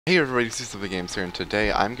Hey everybody, Season of the Games here, and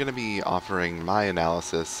today I'm going to be offering my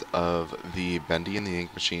analysis of the Bendy and the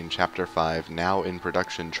Ink Machine Chapter 5 now in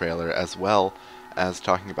production trailer, as well as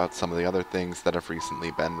talking about some of the other things that have recently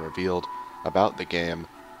been revealed about the game,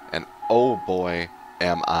 and oh boy,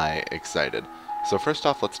 am I excited. So first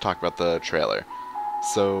off, let's talk about the trailer.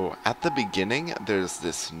 So, at the beginning, there's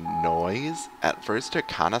this noise. At first, it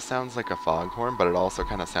kind of sounds like a foghorn, but it also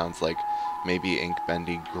kind of sounds like maybe Ink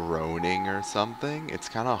Bendy groaning or something. It's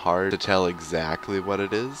kind of hard to tell exactly what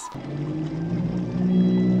it is.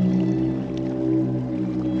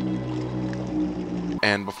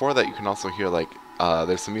 And before that, you can also hear, like,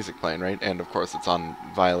 there's some music playing, right? And, of course, it's on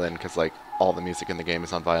violin, because, like, all the music in the game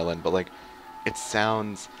is on violin, but, like, it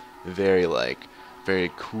sounds very, like,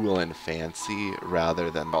 very cool and fancy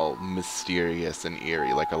rather than all mysterious and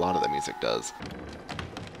eerie like a lot of the music does.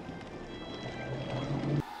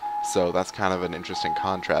 So that's kind of an interesting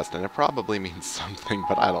contrast, and it probably means something,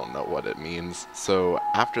 but I don't know what it means. So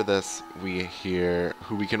after this, we hear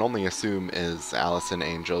who we can only assume is Alice and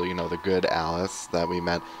Angel, you know, the good Alice that we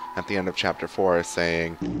met at the end of Chapter 4,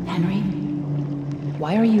 saying, "Henry,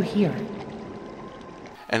 why are you here?"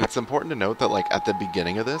 And it's important to note that, like, at the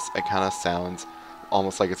beginning of this, it kind of sounds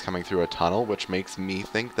almost like it's coming through a tunnel, which makes me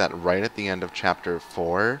think that right at the end of Chapter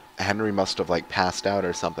 4, Henry must have, like, passed out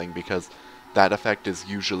or something, because that effect is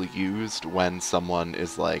usually used when someone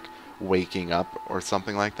is, like, waking up or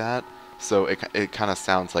something like that. So it kind of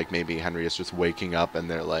sounds like maybe Henry is just waking up and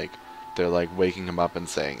they're like waking him up and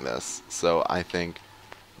saying this. So I think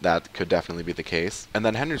that could definitely be the case. And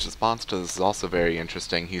then Henry's response to this is also very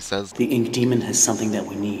interesting. He says, "The Ink Demon has something that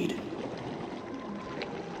we need.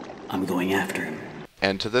 I'm going after him."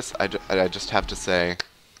 and to this, I just have to say,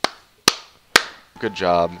 good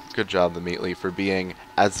job, the Meatly, for being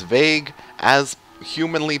as vague as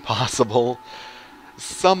humanly possible.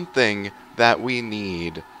 Something that we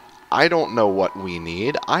need. I don't know what we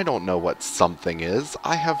need. I don't know what something is.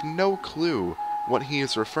 I have no clue what he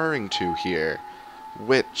is referring to here.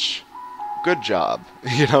 Which, good job.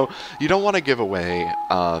 You know, you don't want to give away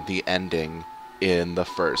the ending in the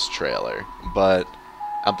first trailer, but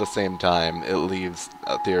at the same time, it leaves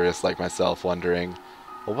theorists like myself wondering,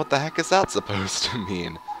 well, what the heck is that supposed to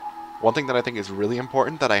mean? One thing that I think is really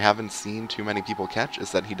important that I haven't seen too many people catch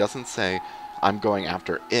is that he doesn't say, I'm going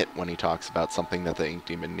after it when he talks about something that the Ink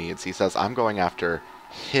Demon needs. He says, I'm going after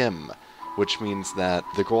him, which means that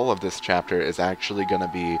the goal of this chapter is actually going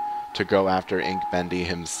to be to go after Ink Bendy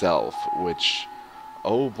himself, which,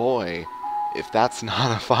 oh boy, if that's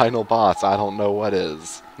not a final boss, I don't know what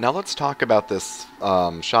is. Now let's talk about this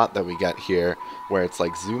shot that we get here, where it's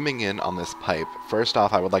like zooming in on this pipe. First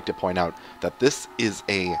off, I would like to point out that this is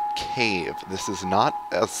a cave. This is not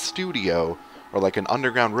a studio or like an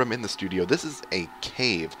underground room in the studio. This is a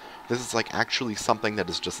cave. This is like actually something that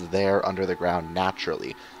is just there under the ground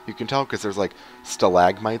naturally. You can tell because there's like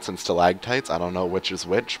stalagmites and stalactites. I don't know which is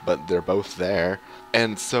which, but they're both there.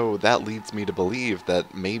 And so that leads me to believe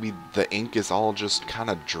that maybe the ink is all just kind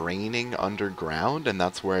of draining underground, and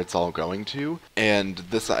that's where it's all going to. And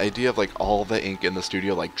this idea of like all the ink in the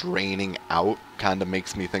studio like draining out kind of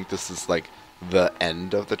makes me think this is like the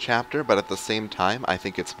end of the chapter, but at the same time, I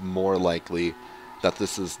think it's more likely that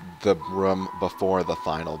this is the room before the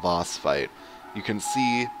final boss fight. You can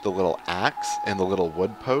see the little axe and the little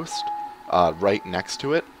wood post right next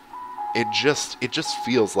to it. It just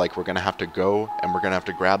feels like we're gonna have to go and we're gonna have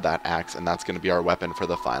to grab that axe, and that's gonna be our weapon for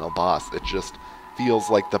the final boss. It just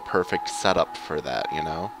feels like the perfect setup for that, you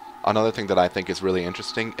know? Another thing that I think is really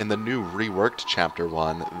interesting, in the new reworked Chapter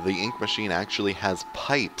 1, the ink machine actually has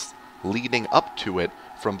pipes leading up to it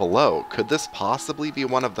from below. Could this possibly be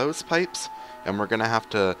one of those pipes? And we're gonna have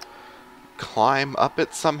to climb up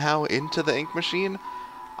it somehow into the ink machine?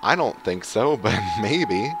 I don't think so, but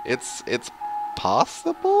maybe. It's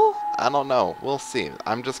possible? I don't know. We'll see.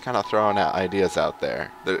 I'm just kind of throwing out ideas out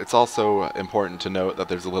there. It's also important to note that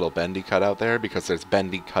there's a little Bendy cutout there, because there's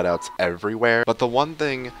Bendy cutouts everywhere. But the one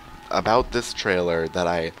thing about this trailer that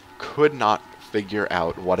I could not figure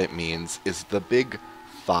out what it means is the big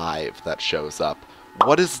 5 that shows up.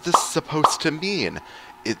 What is this supposed to mean?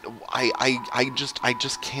 I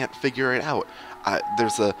just can't figure it out.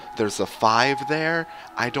 There's a 5 there.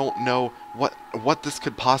 I don't know what this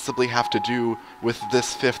could possibly have to do with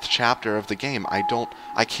this 5th chapter of the game.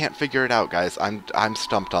 I can't figure it out, guys. I'm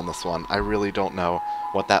stumped on this one. I really don't know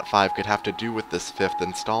what that 5 could have to do with this 5th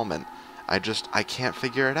installment. I can't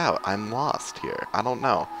figure it out. I'm lost here. I don't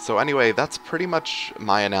know. So anyway, that's pretty much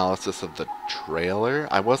my analysis of the trailer.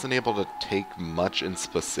 I wasn't able to take much in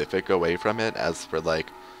specific away from it as for like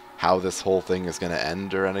how this whole thing is going to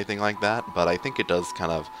end or anything like that, but I think it does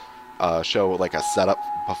kind of show like a setup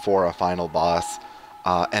before a final boss,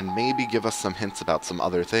 and maybe give us some hints about some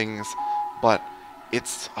other things, but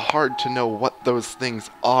it's hard to know what those things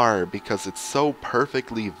are because it's so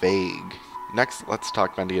perfectly vague. Next, let's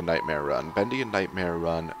talk Bendy and Nightmare Run. Bendy and Nightmare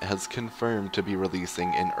Run has confirmed to be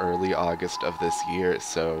releasing in early August of this year,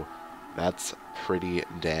 so that's pretty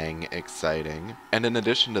dang exciting. And in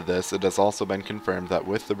addition to this, it has also been confirmed that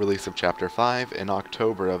with the release of Chapter 5 in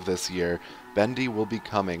October of this year, Bendy will be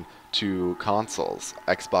coming to consoles,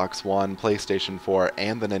 Xbox One, PlayStation 4,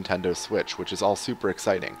 and the Nintendo Switch, which is all super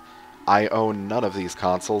exciting. I own none of these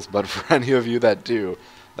consoles, but for any of you that do,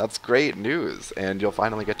 that's great news, and you'll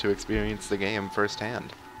finally get to experience the game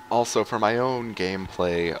firsthand. Also, for my own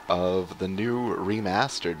gameplay of the new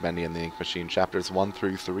remastered Bendy and the Ink Machine Chapters 1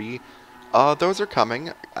 through 3, those are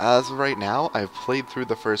coming. As of right now, I've played through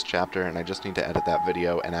the first chapter, and I just need to edit that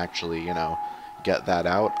video and actually, get that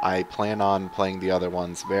out. I plan on playing the other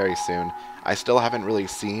ones very soon. I still haven't really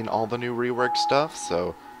seen all the new reworked stuff,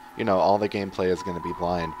 so, all the gameplay is going to be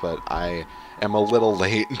blind, but I am a little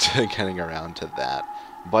late to getting around to that.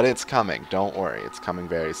 But it's coming, don't worry, it's coming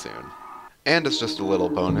very soon. And as just a little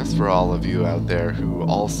bonus for all of you out there who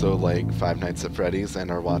also like Five Nights at Freddy's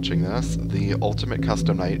and are watching this, the Ultimate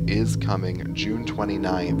Custom Night is coming June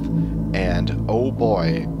 29th, and oh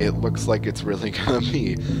boy, it looks like it's really gonna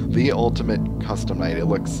be the Ultimate Custom Night. It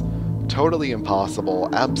looks totally impossible,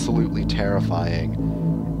 absolutely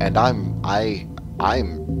terrifying, and I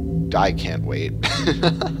can't wait.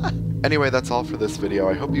 Anyway, that's all for this video.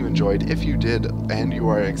 I hope you enjoyed. If you did, and you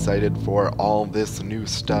are excited for all this new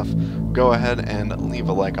stuff, go ahead and leave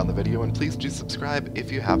a like on the video, and please do subscribe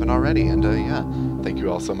if you haven't already. And yeah, thank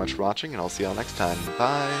you all so much for watching, and I'll see y'all next time.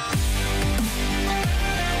 Bye!